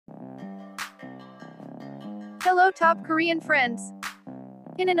Hello top Korean friends.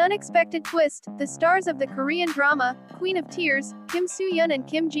 In an unexpected twist, the stars of the Korean drama, Queen of Tears, Kim Soo-hyun and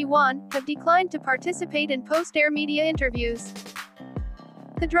Kim Ji-won, have declined to participate in post-air media interviews.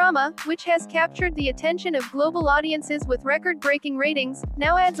 The drama, which has captured the attention of global audiences with record-breaking ratings,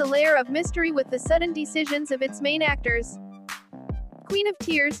 now adds a layer of mystery with the sudden decisions of its main actors. Queen of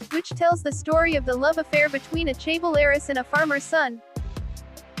Tears, which tells the story of the love affair between a chaebol heiress and a farmer's son,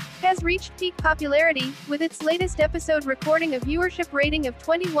 has reached peak popularity, with its latest episode recording a viewership rating of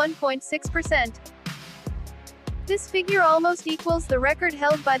 21.6%. This figure almost equals the record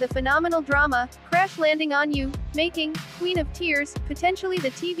held by the phenomenal drama, Crash Landing on You, making Queen of Tears potentially the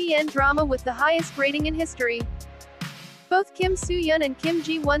TVN drama with the highest rating in history. Both Kim Soo-hyun and Kim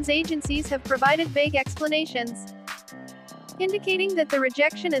Ji-won's agencies have provided vague explanations, indicating that the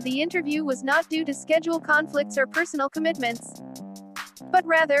rejection of the interview was not due to schedule conflicts or personal commitments, but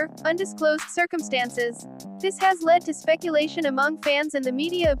rather, undisclosed circumstances. This has led to speculation among fans and the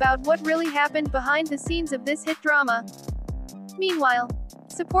media about what really happened behind the scenes of this hit drama. Meanwhile,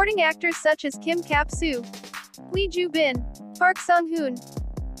 supporting actors such as Kim Kap-soo, Lee Joo-bin, Park Sung-hoon,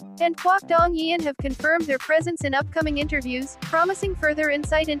 and Kwak Dong-yeon have confirmed their presence in upcoming interviews, promising further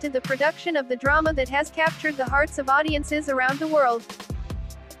insight into the production of the drama that has captured the hearts of audiences around the world.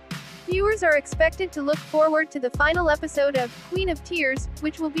 Viewers are expected to look forward to the final episode of Queen of Tears,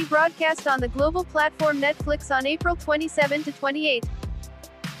 which will be broadcast on the global platform Netflix on April 27 to 28,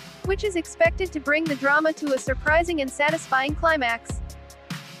 which is expected to bring the drama to a surprising and satisfying climax.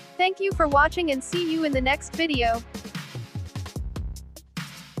 Thank you for watching and see you in the next video.